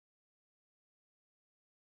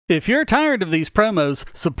If you're tired of these promos,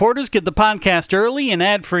 supporters get the podcast early and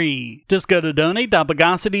ad-free. Just go to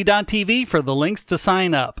donate.bogosity.tv for the links to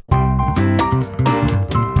sign up.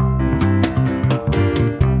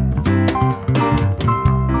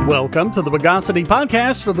 Welcome to the Bogosity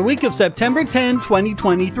podcast for the week of September 10,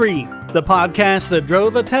 2023. The podcast that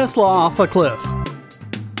drove a Tesla off a cliff.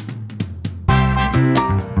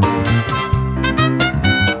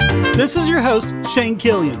 This is your host, Shane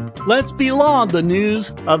Killian. Let's belaud the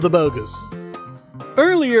news of the bogus.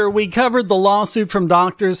 Earlier, we covered the lawsuit from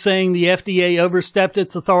doctors saying the FDA overstepped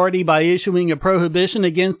its authority by issuing a prohibition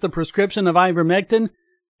against the prescription of ivermectin.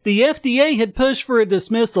 The FDA had pushed for a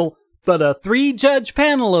dismissal, but a 3-judge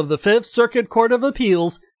panel of the Fifth Circuit Court of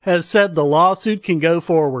Appeals has said the lawsuit can go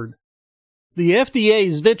forward. The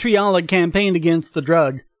FDA's vitriolic campaign against the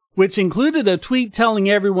drug, which included a tweet telling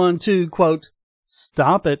everyone to, quote,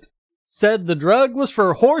 "stop it," said the drug was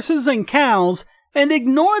for horses and cows and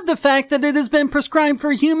ignored the fact that it has been prescribed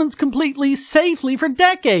for humans completely safely for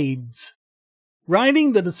decades.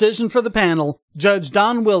 Writing the decision for the panel, Judge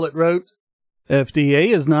Don Willett wrote,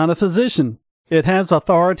 "FDA is not a physician. It has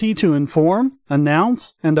authority to inform,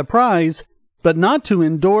 announce, and apprise, but not to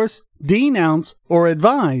endorse, denounce, or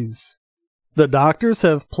advise. The doctors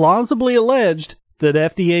have plausibly alleged that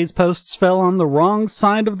FDA's posts fell on the wrong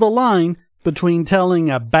side of the line between telling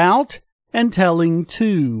about and telling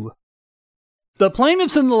to." The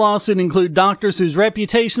plaintiffs in the lawsuit include doctors whose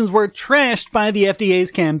reputations were trashed by the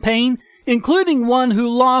FDA's campaign, including one who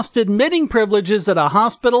lost admitting privileges at a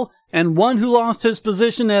hospital and one who lost his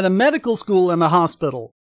position at a medical school and a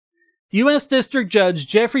hospital. U.S. District Judge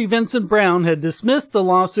Jeffrey Vincent Brown had dismissed the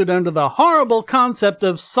lawsuit under the horrible concept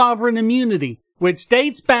of sovereign immunity, which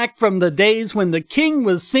dates back from the days when the king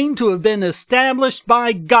was seen to have been established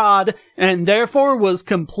by God and therefore was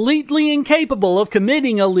completely incapable of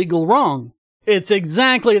committing a legal wrong. It's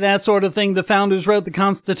exactly that sort of thing the founders wrote the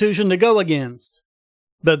Constitution to go against.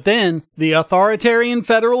 But then, the authoritarian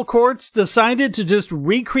federal courts decided to just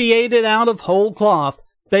recreate it out of whole cloth,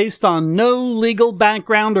 based on no legal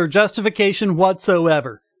background or justification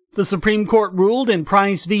whatsoever. The Supreme Court ruled in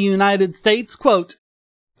Price v. United States, quote,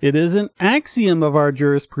 "It is an axiom of our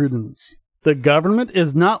jurisprudence. The government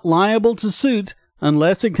is not liable to suit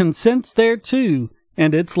unless it consents thereto,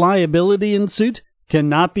 and its liability in suit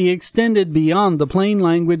cannot be extended beyond the plain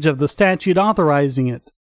language of the statute authorizing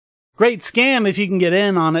it." Great scam if you can get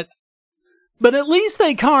in on it. But at least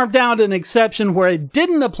they carved out an exception where it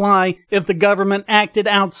didn't apply if the government acted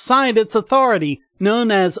outside its authority, known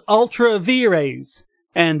as ultra vires.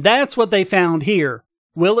 And that's what they found here.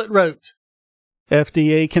 Willett wrote,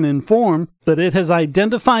 "FDA can inform, but it has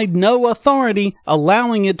identified no authority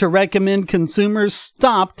allowing it to recommend consumers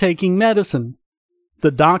stop taking medicine.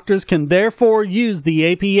 The doctors can therefore use the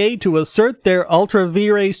APA to assert their ultra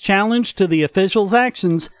vires challenge to the officials'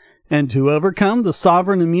 actions and to overcome the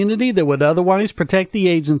sovereign immunity that would otherwise protect the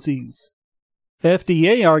agencies."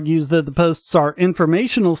 FDA argues that the posts are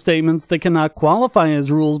informational statements that cannot qualify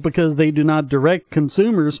as rules because they do not direct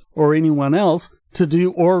consumers or anyone else to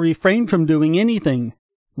do or refrain from doing anything.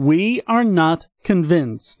 We are not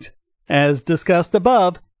convinced. As discussed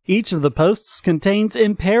above, each of the posts contains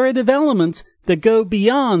imperative elements that go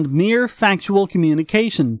beyond mere factual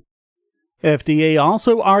communication. FDA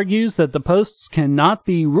also argues that the posts cannot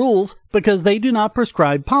be rules because they do not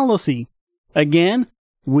prescribe policy. Again,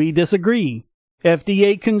 we disagree.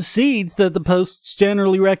 FDA concedes that the posts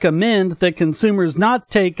generally recommend that consumers not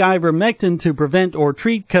take ivermectin to prevent or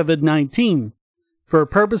treat COVID-19. For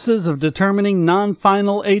purposes of determining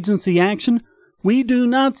non-final agency action, we do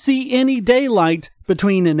not see any daylight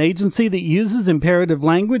between an agency that uses imperative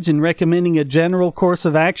language in recommending a general course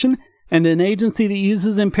of action and an agency that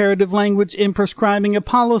uses imperative language in prescribing a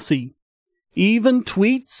policy. Even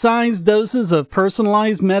tweet-sized doses of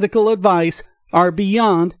personalized medical advice are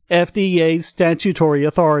beyond FDA's statutory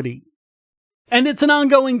authority. And it's an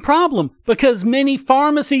ongoing problem because many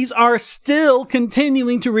pharmacies are still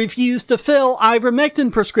continuing to refuse to fill ivermectin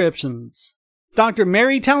prescriptions. Dr.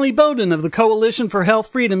 Mary Talley Bowden of the Coalition for Health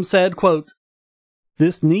Freedom said, quote,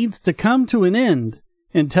 "This needs to come to an end.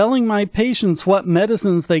 In telling my patients what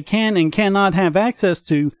medicines they can and cannot have access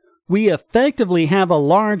to, we effectively have a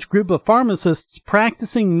large group of pharmacists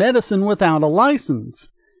practicing medicine without a license.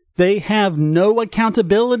 They have no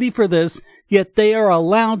accountability for this, yet they are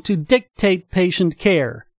allowed to dictate patient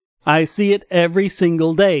care. I see it every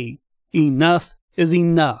single day. Enough is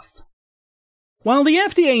enough." While the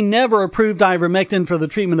FDA never approved ivermectin for the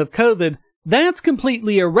treatment of COVID, that's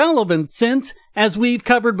completely irrelevant since, as we've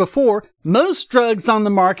covered before, most drugs on the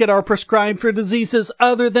market are prescribed for diseases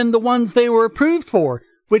other than the ones they were approved for,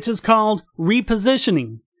 which is called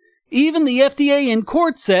repositioning. Even the FDA in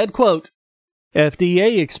court said, quote,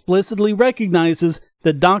 FDA explicitly recognizes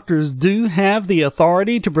that doctors do have the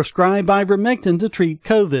authority to prescribe ivermectin to treat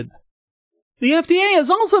COVID. The FDA has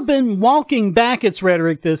also been walking back its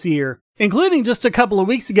rhetoric this year, including just a couple of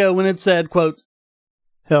weeks ago when it said, quote,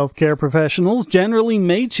 healthcare professionals generally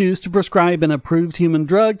may choose to prescribe an approved human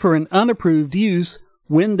drug for an unapproved use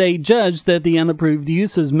when they judge that the unapproved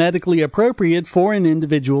use is medically appropriate for an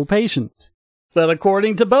individual patient. But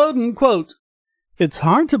according to Bogon, quote, it's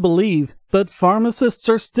hard to believe, but pharmacists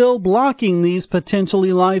are still blocking these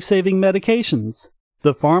potentially life-saving medications.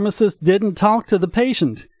 The pharmacist didn't talk to the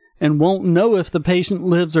patient and won't know if the patient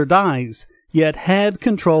lives or dies, yet had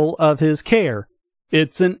control of his care.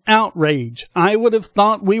 It's an outrage. I would have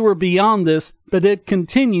thought we were beyond this, but it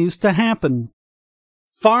continues to happen.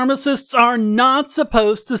 Pharmacists are not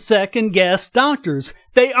supposed to second-guess doctors.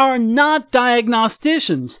 They are not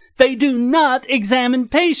diagnosticians. They do not examine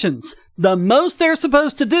patients. The most they're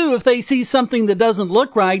supposed to do if they see something that doesn't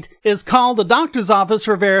look right is call the doctor's office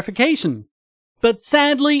for verification. But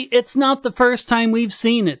sadly, it's not the first time we've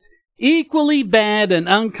seen it. Equally bad and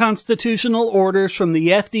unconstitutional orders from the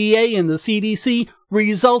FDA and the CDC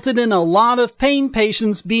resulted in a lot of pain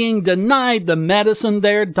patients being denied the medicine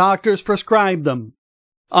their doctors prescribed them.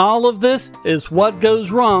 All of this is what goes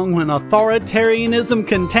wrong when authoritarianism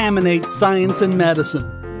contaminates science and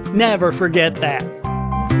medicine. Never forget that.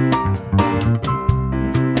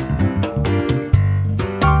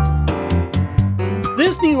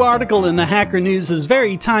 This new article in the Hacker News is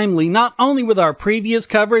very timely, not only with our previous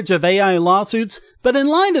coverage of AI lawsuits, but in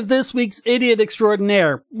light of this week's Idiot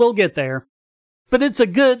Extraordinaire. We'll get there. But it's a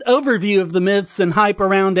good overview of the myths and hype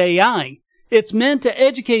around AI. It's meant to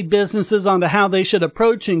educate businesses on how they should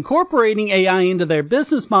approach incorporating AI into their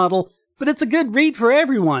business model, but it's a good read for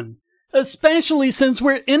everyone. Especially since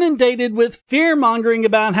we're inundated with fear-mongering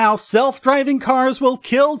about how self-driving cars will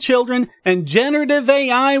kill children and generative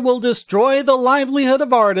AI will destroy the livelihood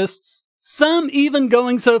of artists. Some even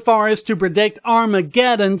going so far as to predict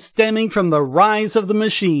Armageddon stemming from the rise of the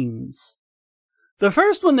machines. The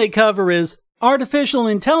first one they cover is artificial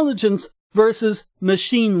intelligence versus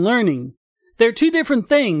machine learning. They're two different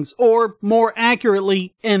things, or more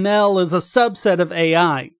accurately, ML is a subset of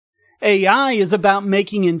AI. AI is about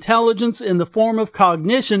making intelligence in the form of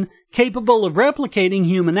cognition capable of replicating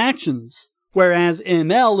human actions, whereas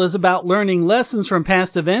ML is about learning lessons from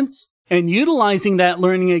past events and utilizing that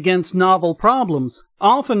learning against novel problems,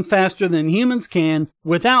 often faster than humans can,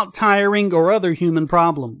 without tiring or other human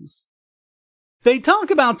problems. They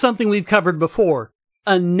talk about something we've covered before,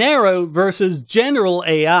 a narrow versus general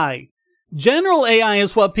AI. General AI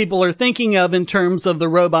is what people are thinking of in terms of the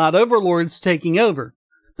robot overlords taking over.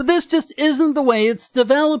 But this just isn't the way it's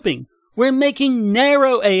developing. We're making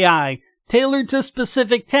narrow AI, tailored to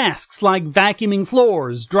specific tasks like vacuuming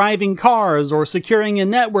floors, driving cars, or securing a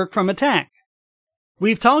network from attack.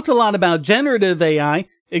 We've talked a lot about generative AI.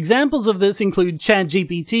 Examples of this include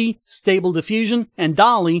ChatGPT, Stable Diffusion, and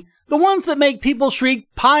DALL-E, the ones that make people shriek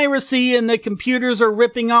piracy and that computers are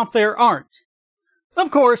ripping off their art. Of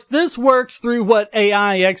course, this works through what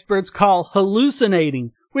AI experts call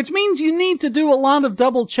hallucinating, which means you need to do a lot of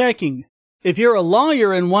double checking. If you're a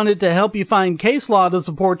lawyer and wanted to help you find case law to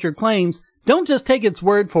support your claims, don't just take its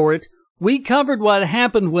word for it. We covered what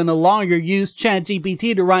happened when a lawyer used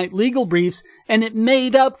ChatGPT to write legal briefs and it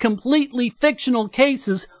made up completely fictional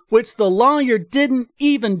cases which the lawyer didn't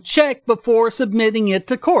even check before submitting it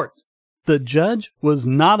to court. The judge was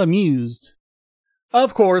not amused.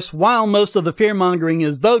 Of course, while most of the fear-mongering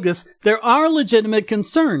is bogus, there are legitimate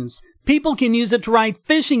concerns. People can use it to write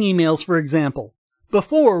phishing emails, for example.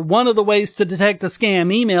 Before, one of the ways to detect a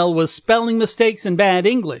scam email was spelling mistakes and bad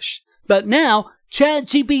English. But now,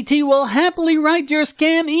 ChatGPT will happily write your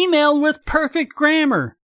scam email with perfect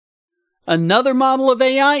grammar. Another model of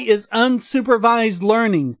AI is unsupervised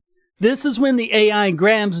learning. This is when the AI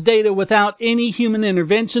grabs data without any human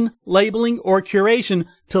intervention, labeling, or curation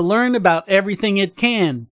to learn about everything it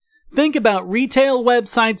can. Think about retail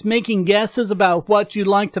websites making guesses about what you'd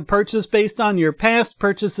like to purchase based on your past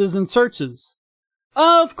purchases and searches.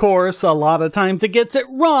 Of course, a lot of times it gets it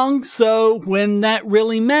wrong, so when that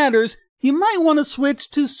really matters, you might want to switch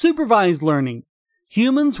to supervised learning.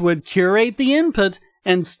 Humans would curate the input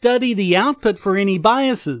and study the output for any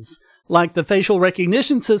biases, like the facial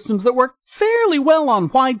recognition systems that work fairly well on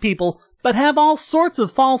white people, but have all sorts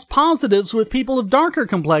of false positives with people of darker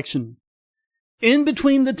complexion. In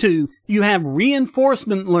between the two, you have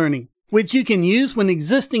reinforcement learning, which you can use when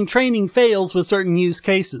existing training fails with certain use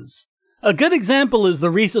cases. A good example is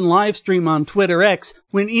the recent live stream on Twitter X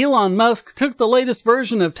when Elon Musk took the latest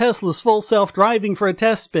version of Tesla's full self-driving for a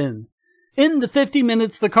test spin. In the 50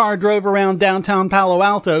 minutes the car drove around downtown Palo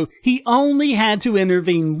Alto, he only had to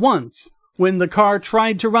intervene once, when the car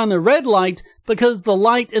tried to run a red light because the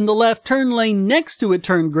light in the left turn lane next to it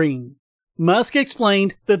turned green. Musk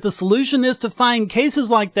explained that the solution is to find cases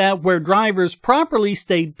like that where drivers properly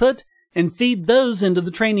stayed put and feed those into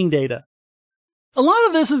the training data. A lot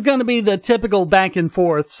of this is going to be the typical back and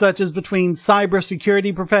forth, such as between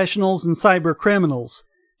cybersecurity professionals and cyber criminals.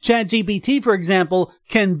 ChatGPT, for example,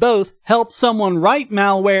 can both help someone write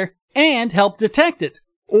malware and help detect it,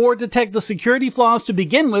 or detect the security flaws to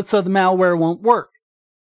begin with so the malware won't work.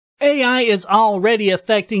 AI is already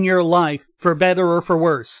affecting your life, for better or for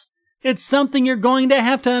worse. It's something you're going to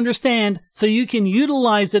have to understand so you can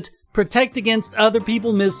utilize it, protect against other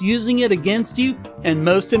people misusing it against you, and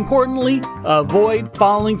most importantly, avoid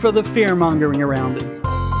falling for the fear-mongering around it.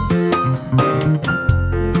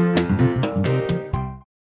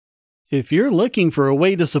 If you're looking for a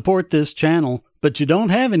way to support this channel, but you don't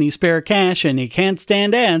have any spare cash and you can't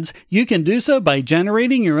stand ads, you can do so by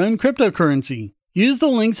generating your own cryptocurrency. Use the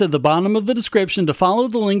links at the bottom of the description to follow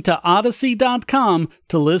the link to Odyssey.com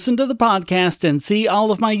to listen to the podcast and see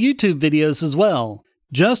all of my YouTube videos as well.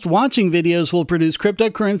 Just watching videos will produce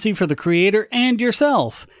cryptocurrency for the creator and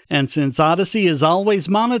yourself. And since Odyssey is always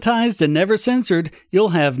monetized and never censored, you'll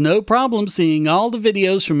have no problem seeing all the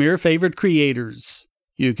videos from your favorite creators.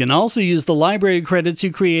 You can also use the library credits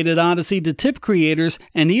you create at Odyssey to tip creators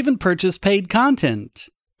and even purchase paid content.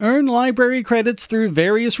 Earn library credits through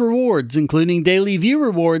various rewards, including daily view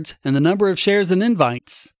rewards and the number of shares and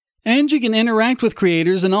invites. And you can interact with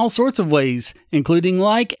creators in all sorts of ways, including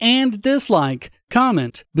like and dislike,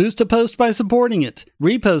 comment, boost a post by supporting it,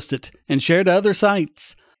 repost it, and share to other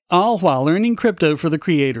sites, all while earning crypto for the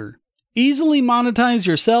creator. Easily monetize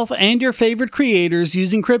yourself and your favorite creators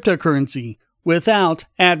using cryptocurrency, without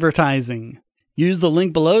advertising. Use the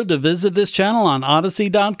link below to visit this channel on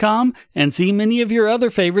Odyssey.com and see many of your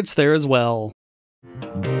other favorites there as well.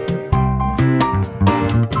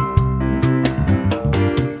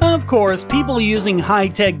 Of course, people using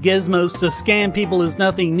high-tech gizmos to scam people is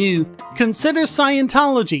nothing new. Consider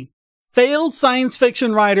Scientology. Failed science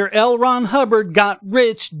fiction writer L. Ron Hubbard got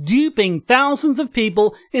rich duping thousands of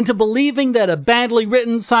people into believing that a badly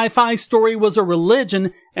written sci-fi story was a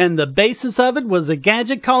religion, and the basis of it was a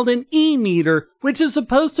gadget called an Emitter, which is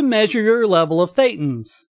supposed to measure your level of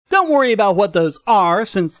thetans. Don't worry about what those are,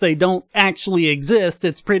 since they don't actually exist,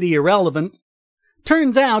 it's pretty irrelevant.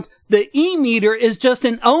 Turns out, the Emitter is just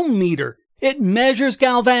an ohm meter. It measures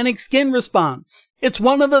galvanic skin response. It's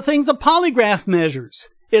one of the things a polygraph measures.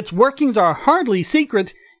 Its workings are hardly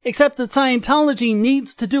secret, except that Scientology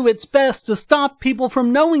needs to do its best to stop people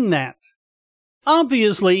from knowing that.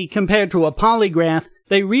 Obviously, compared to a polygraph,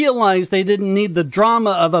 they realized they didn't need the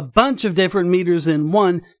drama of a bunch of different meters in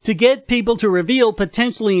one to get people to reveal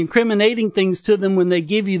potentially incriminating things to them when they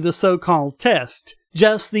give you the so-called test.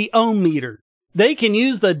 Just the ohm meter. They can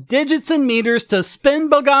use the digits and meters to spin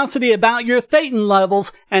Bogosity about your thetan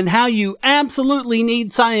levels and how you absolutely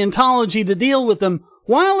need Scientology to deal with them,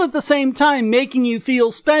 while at the same time making you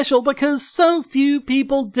feel special because so few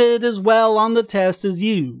people did as well on the test as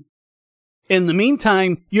you. In the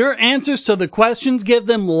meantime, your answers to the questions give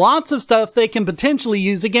them lots of stuff they can potentially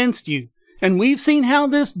use against you. And we've seen how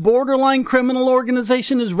this borderline criminal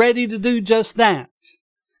organization is ready to do just that.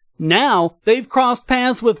 Now, they've crossed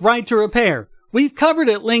paths with Right to Repair. We've covered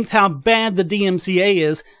at length how bad the DMCA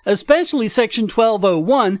is, especially Section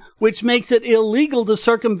 1201, which makes it illegal to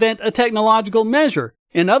circumvent a technological measure.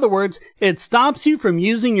 In other words, it stops you from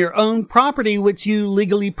using your own property which you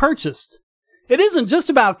legally purchased. It isn't just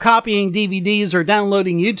about copying DVDs or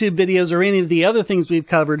downloading YouTube videos or any of the other things we've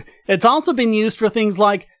covered. It's also been used for things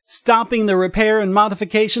like stopping the repair and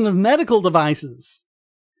modification of medical devices.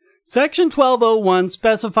 Section 1201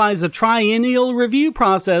 specifies a triennial review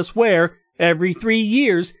process where, every 3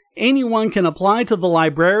 years, anyone can apply to the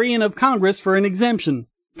Librarian of Congress for an exemption.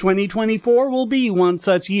 2024 will be one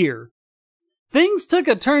such year. Things took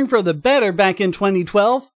a turn for the better back in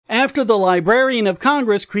 2012 after the Librarian of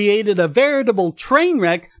Congress created a veritable train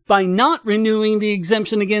wreck by not renewing the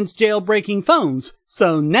exemption against jailbreaking phones.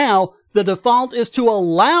 So now, the default is to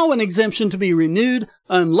allow an exemption to be renewed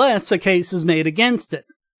unless a case is made against it.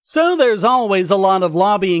 So there's always a lot of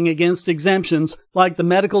lobbying against exemptions, like the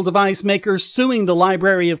medical device makers suing the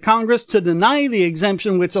Library of Congress to deny the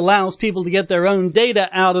exemption which allows people to get their own data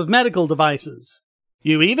out of medical devices.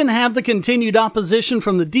 You even have the continued opposition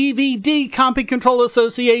from the DVD Copy Control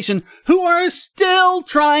Association, who are still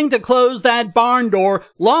trying to close that barn door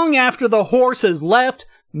long after the horse has left,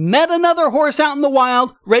 met another horse out in the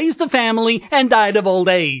wild, raised a family, and died of old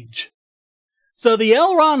age. So the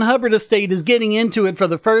L. Ron Hubbard estate is getting into it for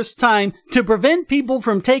the first time to prevent people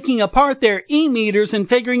from taking apart their e-meters and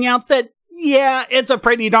figuring out that, yeah, it's a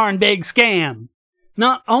pretty darn big scam.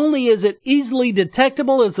 Not only is it easily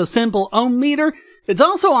detectable as a simple ohm meter, it's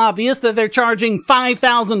also obvious that they're charging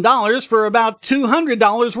 $5,000 for about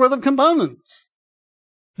 $200 worth of components.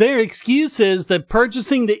 Their excuse is that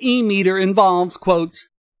purchasing the e-meter involves, quote,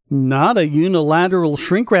 not a unilateral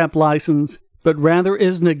shrink-wrap license, but rather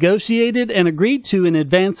is negotiated and agreed to in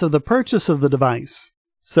advance of the purchase of the device.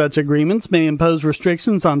 Such agreements may impose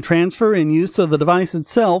restrictions on transfer and use of the device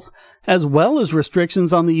itself, as well as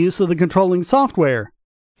restrictions on the use of the controlling software.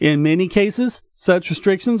 In many cases, such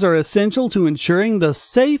restrictions are essential to ensuring the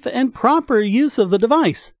safe and proper use of the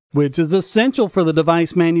device, which is essential for the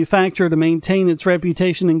device manufacturer to maintain its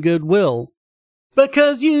reputation and goodwill.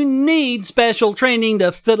 Because you need special training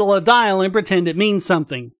to fiddle a dial and pretend it means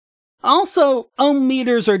something. Also, ohm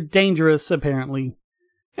meters are dangerous, apparently.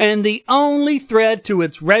 And the only threat to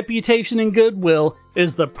its reputation and goodwill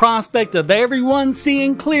is the prospect of everyone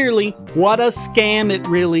seeing clearly what a scam it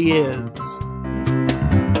really is.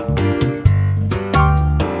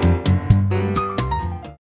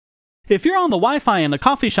 If you're on the Wi-Fi in a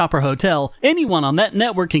coffee shop or hotel, anyone on that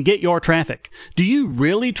network can get your traffic. Do you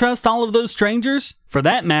really trust all of those strangers? For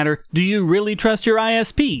that matter, do you really trust your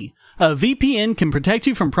ISP? A VPN can protect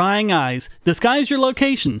you from prying eyes, disguise your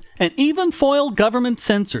location, and even foil government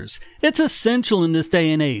censors. It's essential in this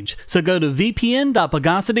day and age, so go to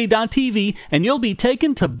vpn.bogosity.tv and you'll be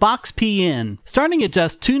taken to BoxPN. Starting at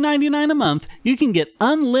just $2.99 a month, you can get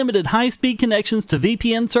unlimited high-speed connections to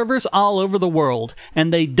VPN servers all over the world,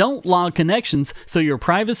 and they don't log connections, so your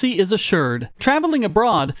privacy is assured. Traveling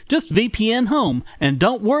abroad, just VPN home, and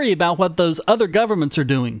don't worry about what those other governments are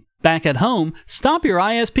doing. Back at home, stop your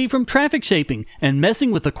ISP from traffic shaping and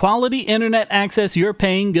messing with the quality internet access you're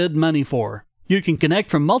paying good money for. You can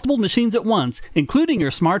connect from multiple machines at once, including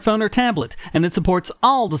your smartphone or tablet, and it supports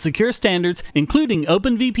all the secure standards, including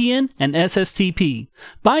OpenVPN and SSTP.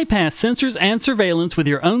 Bypass censors and surveillance with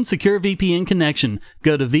your own secure VPN connection.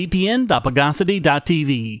 Go to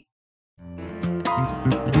vpn.bogosity.tv.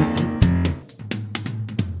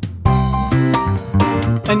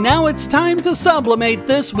 And now it's time to sublimate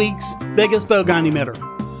this week's biggest Bogon emitter.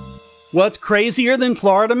 What's crazier than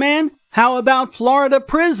Florida Man? How about Florida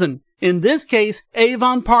Prison? In this case,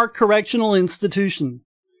 Avon Park Correctional Institution.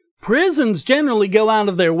 Prisons generally go out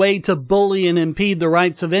of their way to bully and impede the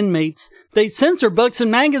rights of inmates. They censor books and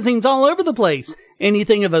magazines all over the place.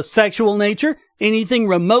 Anything of a sexual nature, anything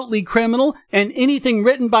remotely criminal, and anything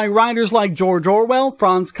written by writers like George Orwell,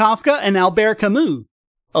 Franz Kafka, and Albert Camus.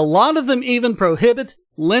 A lot of them even prohibit,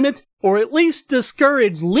 limit, or at least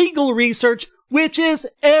discourage legal research, which is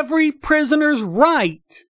every prisoner's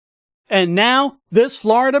right. And now, this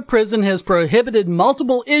Florida prison has prohibited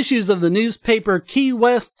multiple issues of the newspaper Key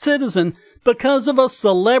West Citizen because of a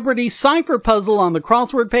celebrity cipher puzzle on the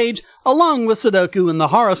crossword page, along with Sudoku and the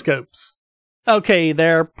horoscopes. Okay,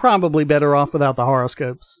 they're probably better off without the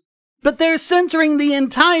horoscopes. But they're censoring the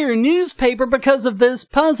entire newspaper because of this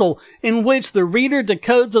puzzle, in which the reader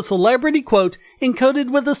decodes a celebrity quote encoded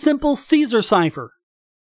with a simple Caesar cipher.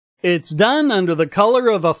 It's done under the color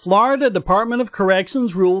of a Florida Department of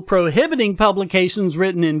Corrections rule prohibiting publications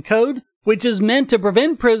written in code, which is meant to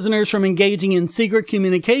prevent prisoners from engaging in secret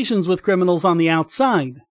communications with criminals on the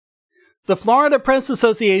outside. The Florida Press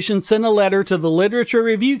Association sent a letter to the Literature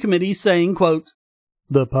Review Committee saying, quote,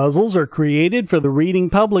 "The puzzles are created for the reading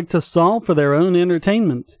public to solve for their own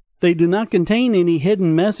entertainment. They do not contain any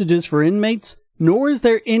hidden messages for inmates, nor is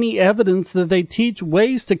there any evidence that they teach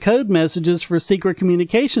ways to code messages for secret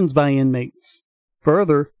communications by inmates.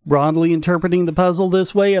 Further, broadly interpreting the puzzle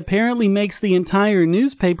this way apparently makes the entire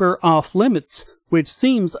newspaper off limits, which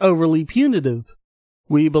seems overly punitive.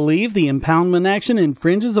 We believe the impoundment action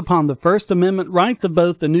infringes upon the First Amendment rights of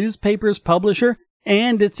both the newspaper's publisher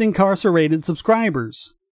and its incarcerated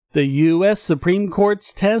subscribers. The U.S. Supreme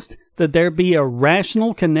Court's test that there be a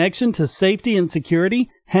rational connection to safety and security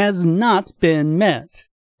has not been met.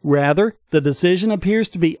 Rather, the decision appears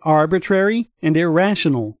to be arbitrary and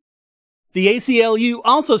irrational." The ACLU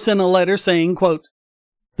also sent a letter saying, quote,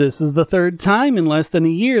 "This is the third time in less than a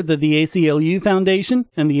year that the ACLU Foundation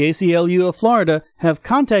and the ACLU of Florida have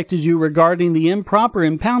contacted you regarding the improper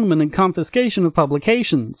impoundment and confiscation of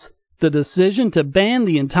publications. The decision to ban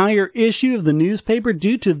the entire issue of the newspaper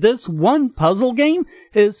due to this one puzzle game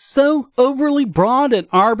is so overly broad and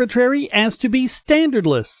arbitrary as to be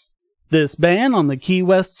standardless. This ban on the Key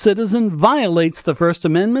West Citizen violates the First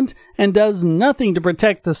Amendment and does nothing to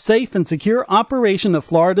protect the safe and secure operation of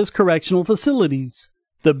Florida's correctional facilities.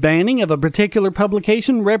 The banning of a particular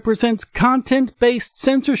publication represents content-based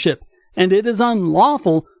censorship, and it is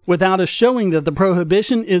unlawful without a showing that the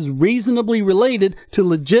prohibition is reasonably related to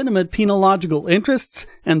legitimate penological interests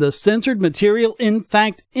and the censored material in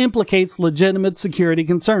fact implicates legitimate security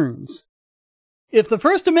concerns. If the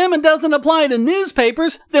First Amendment doesn't apply to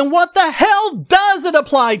newspapers, then what the hell does it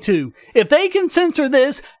apply to? If they can censor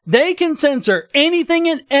this, they can censor anything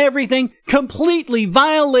and everything, completely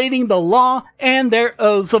violating the law and their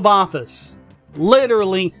oaths of office.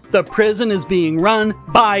 Literally, the prison is being run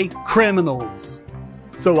by criminals.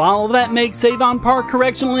 So all of that makes Avon Park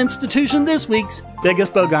Correctional Institution this week's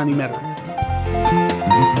biggest Bogon emitter.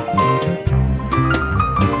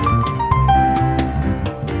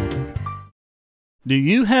 Do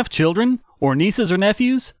you have children, or nieces or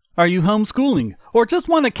nephews? Are you homeschooling, or just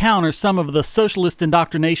want to counter some of the socialist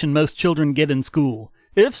indoctrination most children get in school?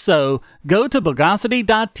 If so, go to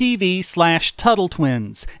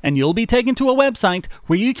Bogosity.tv/TuttleTwins, and you'll be taken to a website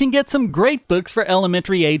where you can get some great books for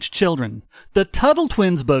elementary-age children. The Tuttle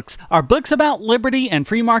Twins books are books about liberty and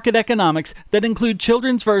free market economics that include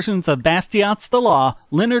children's versions of Bastiat's The Law,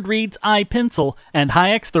 Leonard Read's I, Pencil, and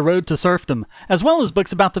Hayek's The Road to Serfdom, as well as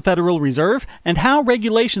books about the Federal Reserve and how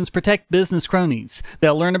regulations protect business cronies.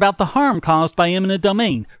 They'll learn about the harm caused by eminent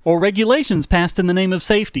domain, or regulations passed in the name of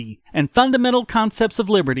safety, and fundamental concepts of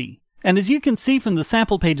liberty. And as you can see from the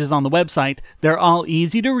sample pages on the website, they're all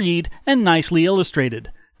easy to read and nicely illustrated.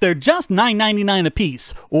 They're just $9.99 a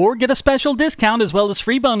piece, or get a special discount as well as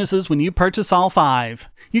free bonuses when you purchase all 5.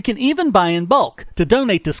 You can even buy in bulk to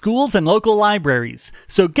donate to schools and local libraries.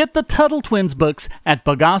 So get the Tuttle Twins books at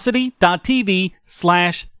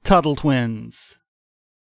Bogosity.tv/TuttleTwins.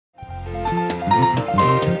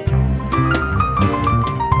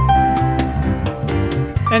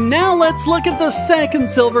 And now let's look at the second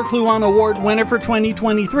Silver Cluon Award winner for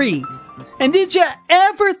 2023. And did you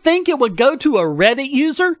ever think it would go to a Reddit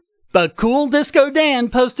user? But KoolDiscoDan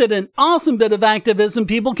posted an awesome bit of activism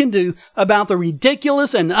people can do about the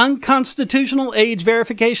ridiculous and unconstitutional age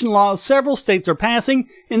verification laws several states are passing,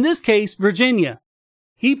 in this case, Virginia.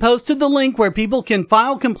 He posted the link where people can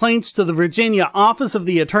file complaints to the Virginia Office of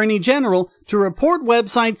the Attorney General to report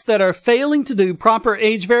websites that are failing to do proper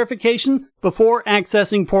age verification before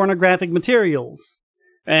accessing pornographic materials.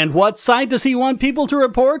 And what site does he want people to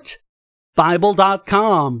report?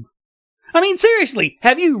 Bible.com. I mean, seriously,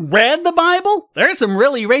 have you read the Bible? There's some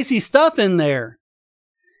really racy stuff in there.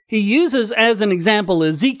 He uses as an example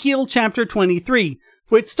Ezekiel chapter 23,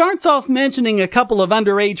 which starts off mentioning a couple of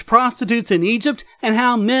underage prostitutes in Egypt and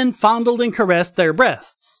how men fondled and caressed their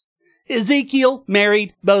breasts. Ezekiel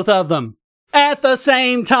married both of them. At the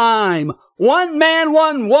same time. One man,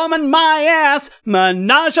 one woman, my ass,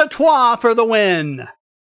 menage a trois for the win.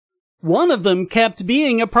 One of them kept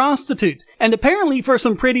being a prostitute, and apparently for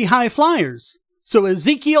some pretty high flyers. So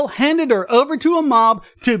Ezekiel handed her over to a mob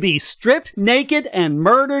to be stripped naked and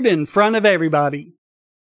murdered in front of everybody.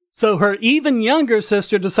 So her even younger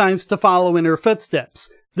sister decides to follow in her footsteps.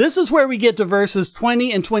 This is where we get to verses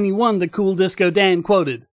 20 and 21 that KoolDiscoDan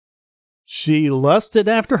quoted. She lusted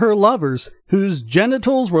after her lovers, whose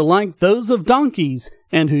genitals were like those of donkeys,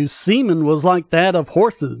 and whose semen was like that of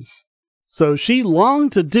horses. So she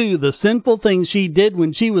longed to do the sinful things she did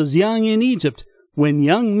when she was young in Egypt, when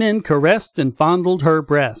young men caressed and fondled her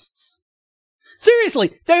breasts.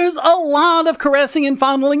 Seriously, there's a lot of caressing and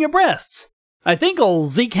fondling of breasts. I think old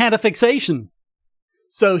Zeke had a fixation.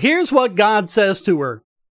 So here's what God says to her.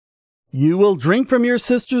 You will drink from your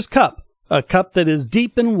sister's cup, a cup that is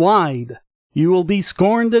deep and wide. You will be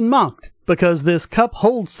scorned and mocked, because this cup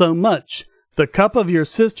holds so much. The cup of your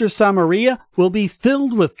sister Samaria will be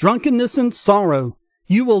filled with drunkenness and sorrow.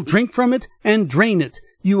 You will drink from it and drain it.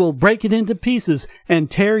 You will break it into pieces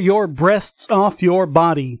and tear your breasts off your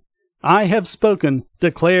body. I have spoken,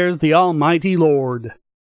 declares the Almighty Lord.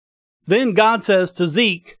 Then God says to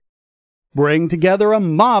Zeke, bring together a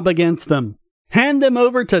mob against them. Hand them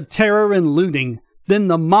over to terror and looting. Then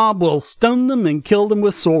the mob will stone them and kill them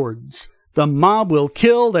with swords. The mob will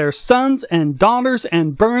kill their sons and daughters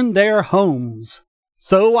and burn their homes.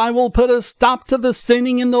 So I will put a stop to the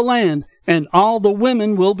sinning in the land, and all the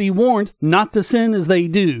women will be warned not to sin as they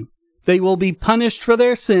do. They will be punished for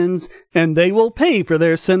their sins, and they will pay for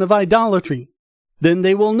their sin of idolatry. Then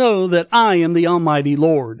they will know that I am the Almighty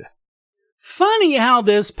Lord. Funny how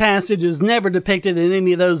this passage is never depicted in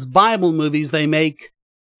any of those Bible movies they make.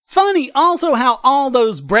 Funny also how all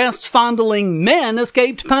those breast-fondling men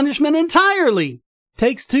escaped punishment entirely.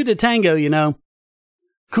 Takes two to tango, you know.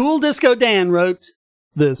 KoolDiscoDan wrote,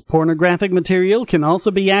 this pornographic material can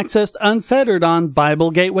also be accessed unfettered on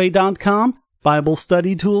BibleGateway.com,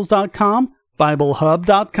 BibleStudyTools.com,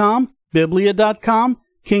 BibleHub.com, Biblia.com,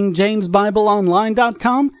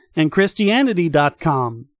 KingJamesBibleOnline.com, and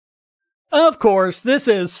Christianity.com. Of course, this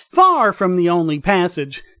is far from the only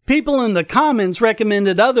passage. People in the comments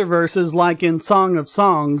recommended other verses like in Song of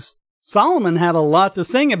Songs. Solomon had a lot to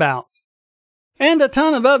sing about. And a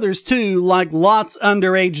ton of others too, like Lot's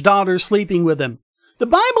underage daughter sleeping with him. The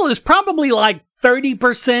Bible is probably like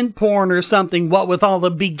 30% porn or something, what with all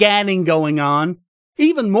the begatting going on.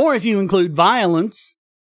 Even more if you include violence.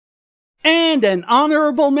 And an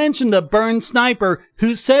honorable mention to Burned Sniper,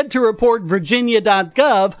 who's said to report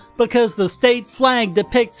Virginia.gov because the state flag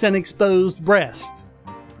depicts an exposed breast.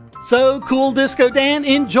 So, KoolDiscoDan,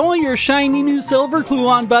 enjoy your shiny new silver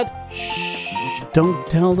Cluon, but shh, don't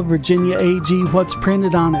tell the Virginia AG what's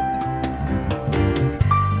printed on it.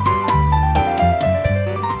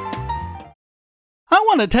 I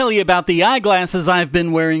want to tell you about the eyeglasses I've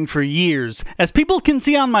been wearing for years. As people can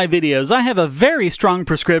see on my videos, I have a very strong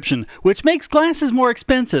prescription, which makes glasses more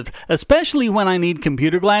expensive, especially when I need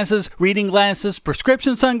computer glasses, reading glasses,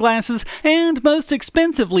 prescription sunglasses, and most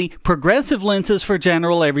expensively, progressive lenses for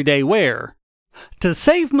general everyday wear. To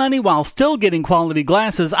save money while still getting quality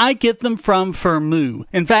glasses, I get them from Firmoo.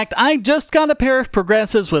 In fact, I just got a pair of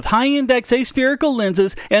progressives with high-index aspherical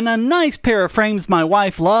lenses and a nice pair of frames my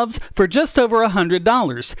wife loves for just over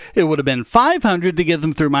 $100. It would have been $500 to get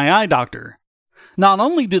them through my eye doctor. Not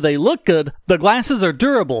only do they look good, the glasses are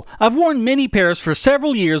durable. I've worn many pairs for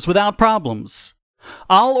several years without problems.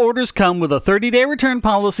 All orders come with a 30-day return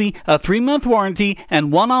policy, a 3-month warranty,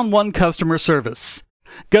 and one-on-one customer service.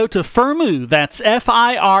 Go to Firmoo, that's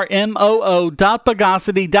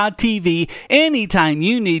FIRMOO.Bogosity.tv anytime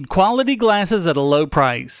you need quality glasses at a low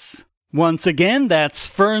price. Once again, that's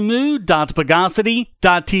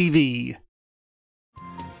Firmoo.Bogosity.tv.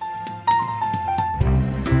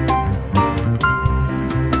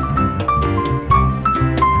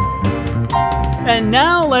 And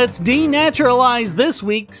now let's denaturalize this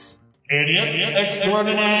week's Idiot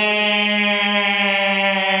Extraordinaire.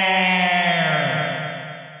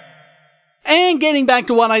 And getting back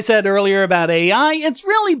to what I said earlier about AI, it's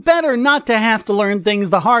really better not to have to learn things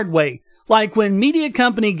the hard way. Like when media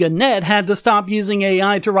company Gannett had to stop using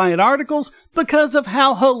AI to write articles because of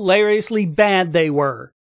how hilariously bad they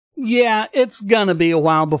were. Yeah, it's gonna be a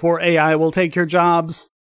while before AI will take your jobs.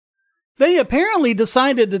 They apparently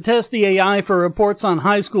decided to test the AI for reports on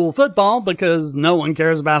high school football because no one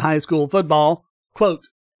cares about high school football. Quote,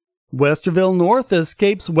 Westerville North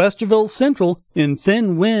escapes Westerville Central in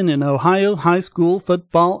thin win in Ohio high school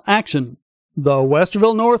football action. The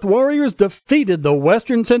Westerville North Warriors defeated the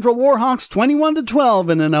Western Central Warhawks 21-12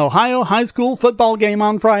 in an Ohio high school football game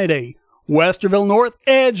on Friday. Westerville North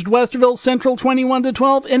edged Westerville Central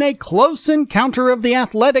 21-12 in a close encounter of the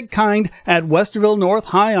athletic kind at Westerville North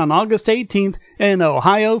High on August 18th in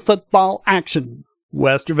Ohio football action.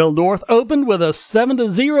 Westerville North opened with a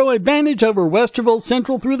 7-0 advantage over Westerville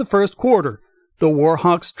Central through the first quarter. The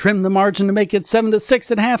Warhawks trimmed the margin to make it 7-6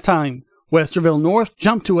 at halftime. Westerville North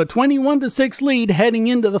jumped to a 21-6 lead heading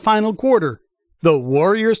into the final quarter. The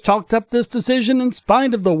Warriors chalked up this decision in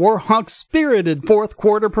spite of the Warhawks' spirited fourth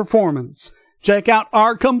quarter performance. Check out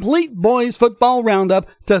our complete boys football roundup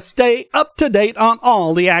to stay up to date on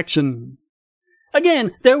all the action.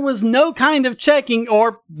 Again, there was no kind of checking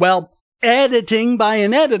or, well, editing by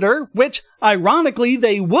an editor, which, ironically,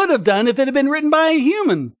 they would have done if it had been written by a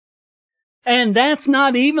human. And that's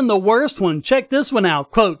not even the worst one. Check this one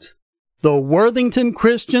out. Quote, the Worthington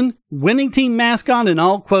Christian winning team mascot in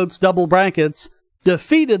all quotes double brackets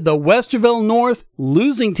defeated the Westerville North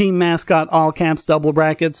losing team mascot all caps double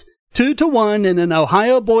brackets 2-1 in an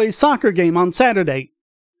Ohio boys soccer game on Saturday.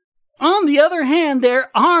 On the other hand,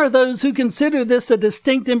 there are those who consider this a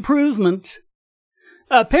distinct improvement.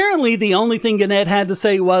 Apparently, the only thing Gannett had to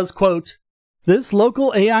say was, quote, this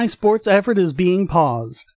local AI sports effort is being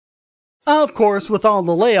paused. Of course, with all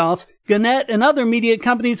the layoffs, Gannett and other media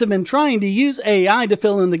companies have been trying to use AI to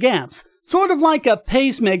fill in the gaps, sort of like a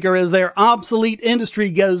pacemaker as their obsolete industry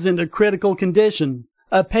goes into critical condition.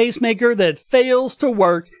 A pacemaker that fails to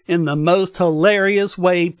work in the most hilarious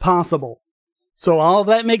way possible. So all of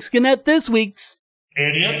that makes Gannett this week's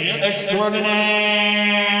Idiot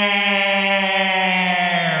Extraordinaire.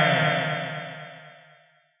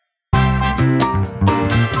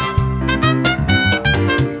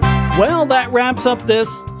 Well, that wraps up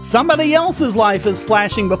this Somebody Else's Life is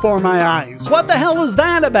Flashing Before My Eyes. What the hell is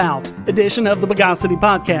that about? Edition of the Bogosity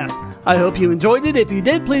podcast. I hope you enjoyed it. If you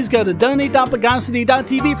did, please go to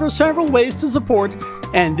donate.bogosity.tv for several ways to support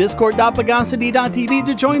and discord.bogosity.tv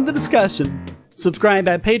to join the discussion. Subscribe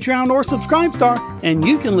at Patreon or Subscribestar, and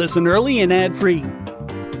you can listen early and ad-free.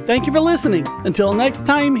 Thank you for listening. Until next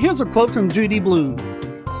time, here's a quote from Judy Blume.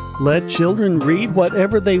 Let children read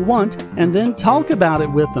whatever they want and then talk about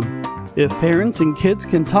it with them. If parents and kids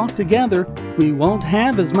can talk together, we won't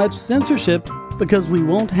have as much censorship because we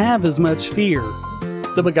won't have as much fear.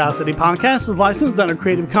 The Bogosity podcast is licensed under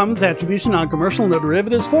Creative Commons Attribution Non-Commercial No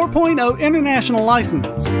Derivatives 4.0 International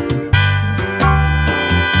License.